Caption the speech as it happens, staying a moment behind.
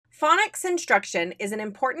Phonics instruction is an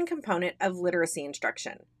important component of literacy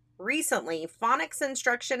instruction. Recently, phonics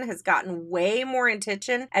instruction has gotten way more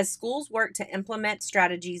attention as schools work to implement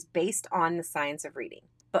strategies based on the science of reading.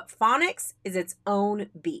 But phonics is its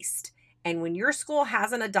own beast. And when your school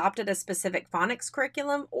hasn't adopted a specific phonics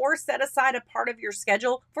curriculum or set aside a part of your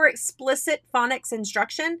schedule for explicit phonics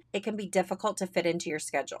instruction, it can be difficult to fit into your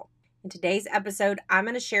schedule. In today's episode, I'm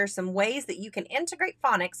going to share some ways that you can integrate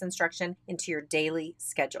phonics instruction into your daily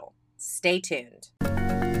schedule. Stay tuned.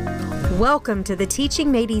 Welcome to the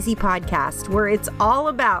Teaching Made Easy podcast, where it's all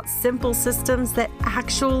about simple systems that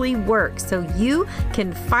actually work so you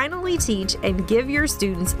can finally teach and give your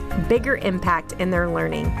students bigger impact in their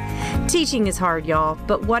learning. Teaching is hard, y'all,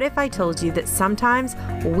 but what if I told you that sometimes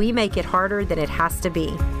we make it harder than it has to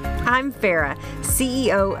be? I'm Farah,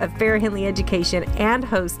 CEO of Farah Henley Education and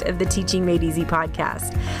host of the Teaching Made Easy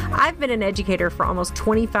podcast. I've been an educator for almost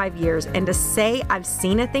 25 years, and to say I've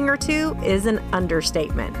seen a thing or two is an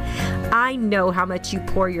understatement. I know how much you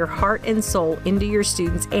pour your heart and soul into your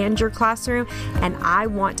students and your classroom, and I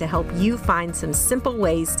want to help you find some simple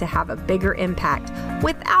ways to have a bigger impact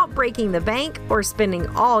without breaking the bank or spending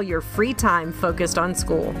all your free time focused on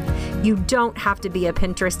school. You don't have to be a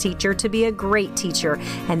Pinterest teacher to be a great teacher,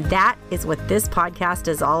 and that is what this podcast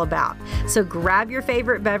is all about. So grab your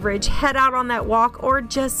favorite beverage, head out on that walk, or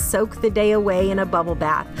just soak the day away in a bubble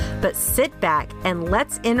bath. But sit back and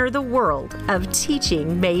let's enter the world of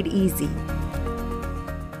teaching made easy.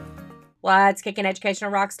 What's kicking,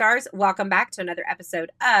 educational rock stars? Welcome back to another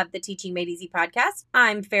episode of the Teaching Made Easy podcast.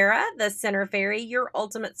 I'm Farah, the Center Fairy, your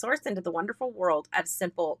ultimate source into the wonderful world of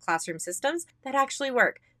simple classroom systems that actually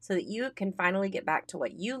work so that you can finally get back to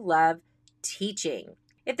what you love, teaching.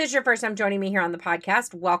 If this is your first time joining me here on the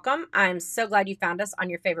podcast, welcome. I'm so glad you found us on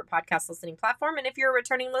your favorite podcast listening platform. And if you're a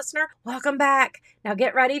returning listener, welcome back. Now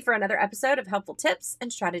get ready for another episode of helpful tips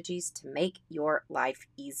and strategies to make your life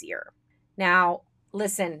easier. Now,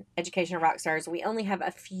 listen, educational rock stars, we only have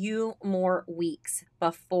a few more weeks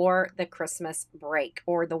before the Christmas break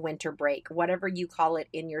or the winter break, whatever you call it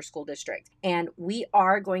in your school district. And we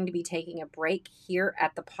are going to be taking a break here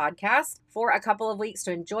at the podcast for a couple of weeks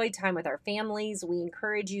to enjoy time with our families. We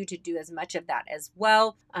encourage you to do as much of that as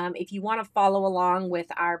well. If you want to follow along with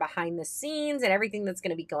our behind the scenes and everything that's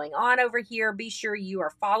going to be going on over here, be sure you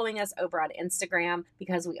are following us over on Instagram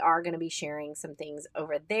because we are going to be sharing some things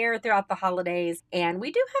over there throughout the holidays. And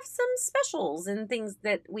we do have some specials and things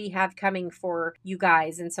that we have coming for you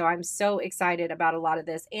guys. And so I'm so excited about a lot of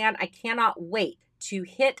this. And I cannot wait to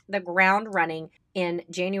hit the ground running in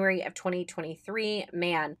January of 2023.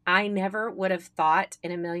 Man, I never would have thought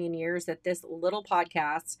in a million years that this little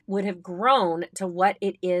podcast would have grown to what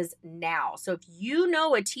it is now. So if you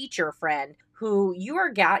know a teacher friend who you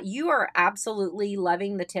are absolutely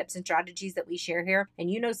loving the tips and strategies that we share here,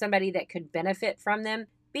 and you know somebody that could benefit from them,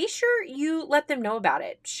 be sure you let them know about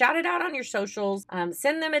it. Shout it out on your socials,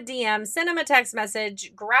 send them a DM, send them a text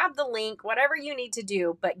message, grab the link, whatever you need to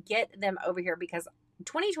do, but get them over here because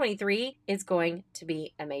 2023 is going to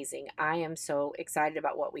be amazing. I am so excited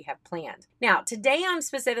about what we have planned. Now, today I'm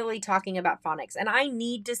specifically talking about phonics, and I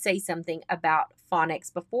need to say something about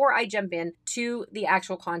phonics before I jump in to the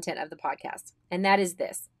actual content of the podcast, and that is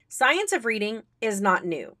this. Science of reading is not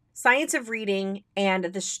new. Science of reading and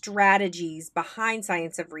the strategies behind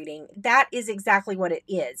science of reading, that is exactly what it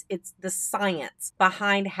is. It's the science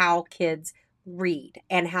behind how kids read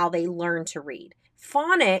and how they learn to read.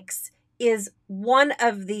 Phonics is one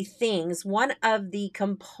of the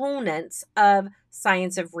components of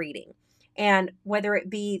science of reading. And whether it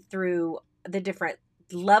be through the different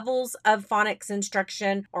levels of phonics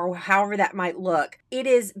instruction or however that might look, it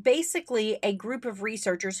is basically a group of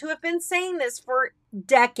researchers who have been saying this for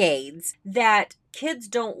decades that kids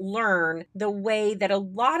don't learn the way that a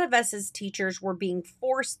lot of us as teachers were being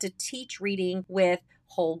forced to teach reading with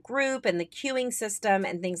whole group and the cueing system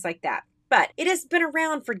and things like that. But it has been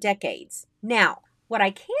around for decades. Now, what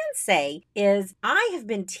I can say is I have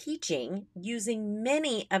been teaching using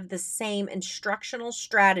many of the same instructional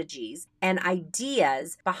strategies and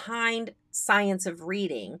ideas behind science of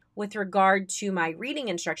reading with regard to my reading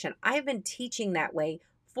instruction. I have been teaching that way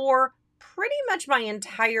for pretty much my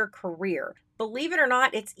entire career. Believe it or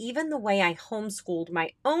not, it's even the way I homeschooled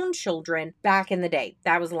my own children back in the day.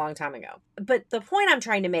 That was a long time ago. But the point I'm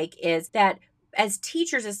trying to make is that as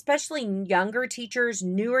teachers, especially younger teachers,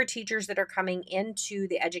 newer teachers that are coming into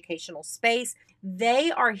the educational space, they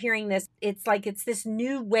are hearing this. It's like it's this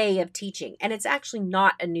new way of teaching, and it's actually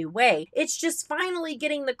not a new way. It's just finally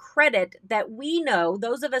getting the credit that we know,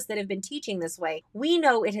 those of us that have been teaching this way, we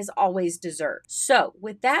know it has always deserved. So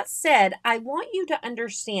with that said, I want you to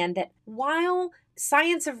understand that while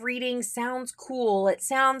science of reading sounds cool, it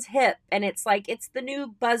sounds hip, and it's like it's the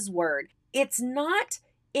new buzzword. It's not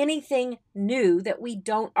anything new that we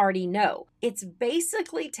don't already know. It's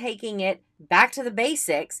basically taking it back to the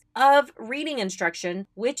basics of reading instruction,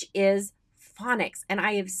 which is phonics. And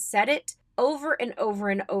I have said it over and over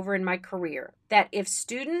and over in my career that if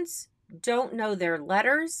students don't know their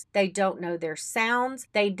letters, they don't know their sounds,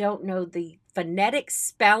 they don't know the phonetic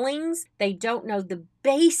spellings, they don't know the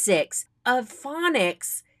basics of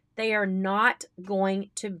phonics, they are not going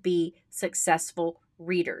to be successful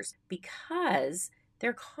readers because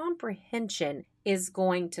their comprehension is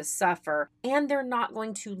going to suffer and they're not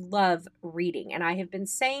going to love reading. And I have been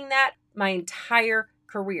saying that my entire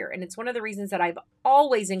career. And it's one of the reasons that I've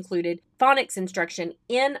always included phonics instruction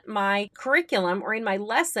in my curriculum or in my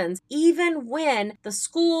lessons, even when the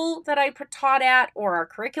school that I taught at or our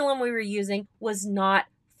curriculum we were using was not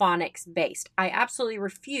phonics based. I absolutely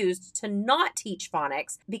refused to not teach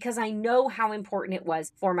phonics because I know how important it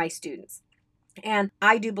was for my students. And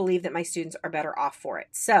I do believe that my students are better off for it.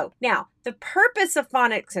 So now the purpose of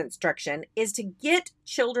phonics instruction is to get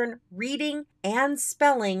children reading and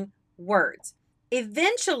spelling words.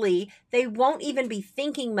 Eventually, they won't even be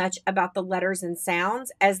thinking much about the letters and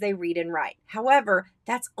sounds as they read and write. However,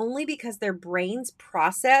 that's only because their brain's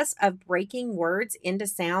process of breaking words into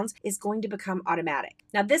sounds is going to become automatic.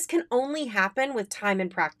 Now, this can only happen with time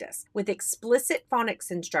and practice. With explicit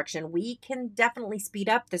phonics instruction, we can definitely speed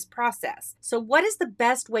up this process. So what is the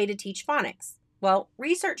best way to teach phonics? Well,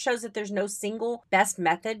 research shows that there's no single best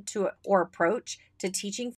method or approach to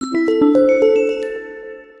teaching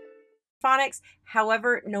phonics.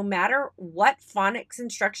 However, no matter what phonics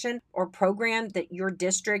instruction or program that your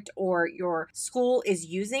district or your school is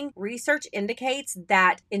using, research indicates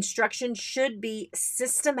that instruction should be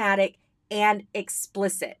systematic and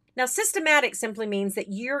explicit. Now, systematic simply means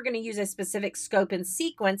that you're going to use a specific scope and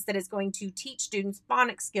sequence that is going to teach students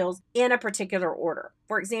phonics skills in a particular order.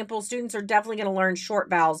 For example, students are definitely going to learn short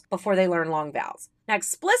vowels before they learn long vowels. Now,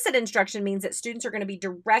 explicit instruction means that students are going to be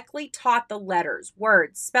directly taught the letters,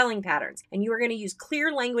 words, spelling patterns, and you are going to use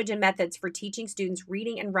clear language and methods for teaching students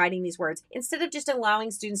reading and writing these words instead of just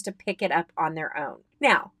allowing students to pick it up on their own.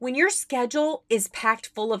 Now, when your schedule is packed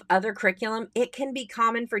full of other curriculum, it can be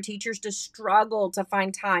common for teachers to struggle to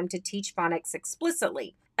find time to teach phonics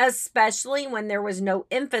explicitly, especially when there was no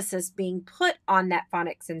emphasis being put on that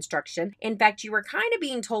phonics instruction. In fact, you were kind of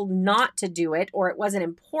being told not to do it, or it wasn't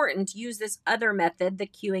important to use this other method, the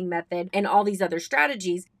cueing method, and all these other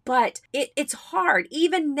strategies. But it's hard.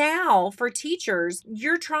 Even now for teachers,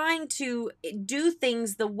 you're trying to do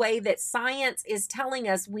things the way that science is telling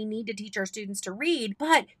us we need to teach our students to read,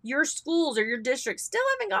 but your schools or your districts still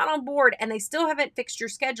haven't got on board and they still haven't fixed your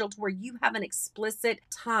schedule to where you have an explicit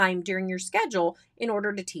time during your schedule in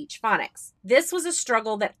order to teach phonics. This was a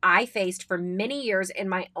struggle that I faced for many years in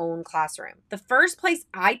my own classroom. The first place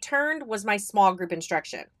I turned was my small group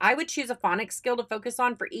instruction. I would choose a phonics skill to focus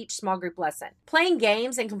on for each small group lesson. Playing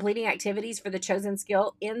games and completing activities for the chosen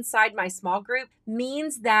skill inside my small group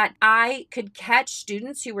means that I could catch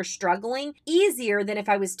students who were struggling easier than if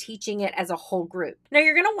I was teaching it as a whole group. Now,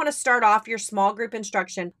 you're going to want to start off your small group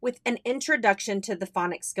instruction with an introduction to the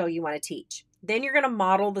phonics skill you want to teach. Then you're going to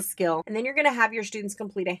model the skill, and then you're going to have your students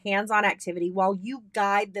complete a hands-on activity while you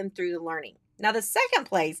guide them through the learning. Now, the second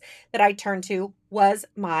place that I turned to was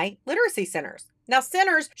my literacy centers. Now,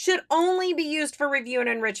 centers should only be used for review and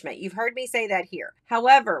enrichment. You've heard me say that here.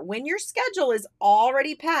 However, when your schedule is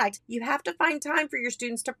already packed, you have to find time for your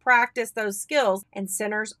students to practice those skills, and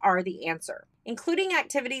centers are the answer. Including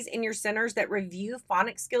activities in your centers that review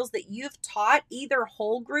phonics skills that you've taught either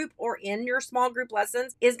whole group or in your small group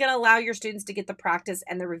lessons is going to allow your students to get the practice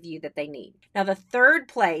and the review that they need. Now, the third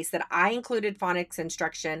place that I included phonics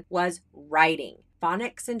instruction was writing.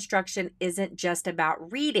 Phonics instruction isn't just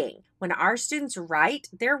about reading. When our students write,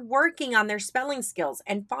 they're working on their spelling skills,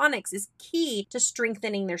 and phonics is key to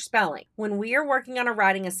strengthening their spelling. When we are working on a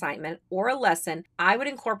writing assignment or a lesson, I would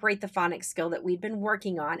incorporate the phonics skill that we'd been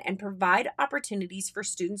working on and provide opportunities for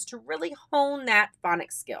students to really hone that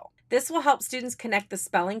phonics skill. This will help students connect the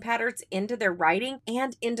spelling patterns into their writing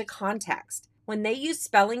and into context. When they use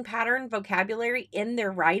spelling pattern vocabulary in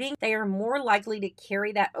their writing, they are more likely to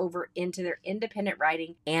carry that over into their independent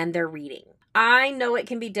writing and their reading. I know it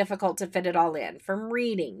can be difficult to fit it all in, from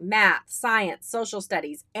reading, math, science, social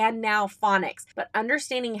studies, and now phonics, but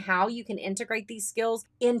understanding how you can integrate these skills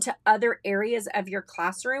into other areas of your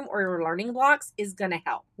classroom or your learning blocks is going to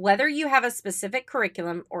help. Whether you have a specific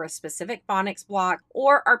curriculum or a specific phonics block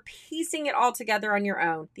or are piecing it all together on your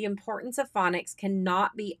own, the importance of phonics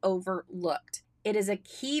cannot be overlooked. It is a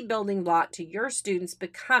key building block to your students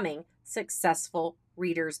becoming successful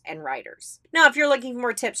readers and writers. Now, if you're looking for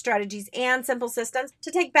more tips, strategies, and simple systems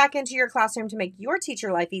to take back into your classroom to make your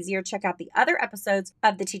teacher life easier, check out the other episodes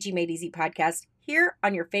of the Teaching Made Easy podcast here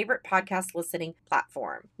on your favorite podcast listening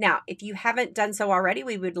platform. Now, if you haven't done so already,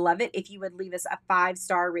 we would love it if you would leave us a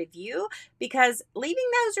 5-star review, because leaving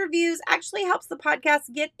those reviews actually helps the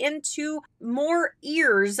podcast get into more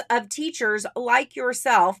ears of teachers like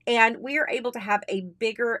yourself, and we are able to have a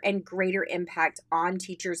bigger and greater impact on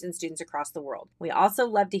teachers and students across the world. We also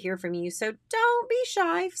love to hear from you, so don't be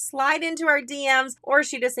shy. Slide into our DMs or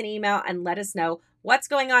shoot us an email and let us know what's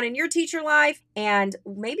going on in your teacher life, and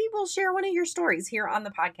maybe we'll share one of your stories here on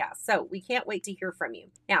the podcast. So we can't wait to hear from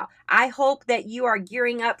you. Now, I hope that you are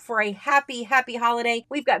gearing up for a happy holiday.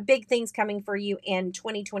 We've got big things coming for you in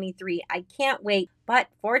 2023. I can't wait. But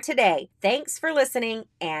for today, thanks for listening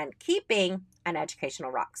and keep being an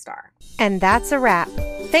educational rock star. And that's a wrap.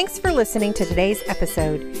 Thanks for listening to today's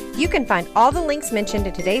episode. You can find all the links mentioned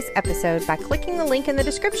in today's episode by clicking the link in the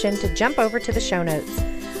description to jump over to the show notes.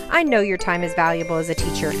 I know your time is valuable as a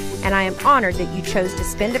teacher, and I am honored that you chose to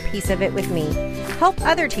spend a piece of it with me. Help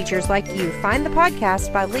other teachers like you find the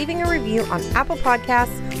podcast by leaving a review on Apple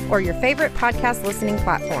Podcasts or your favorite podcast listening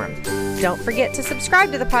platform. Don't forget to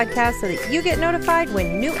subscribe to the podcast so that you get notified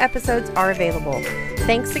when new episodes are available.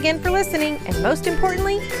 Thanks again for listening, and most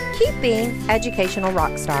importantly, keep being educational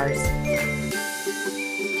rock stars.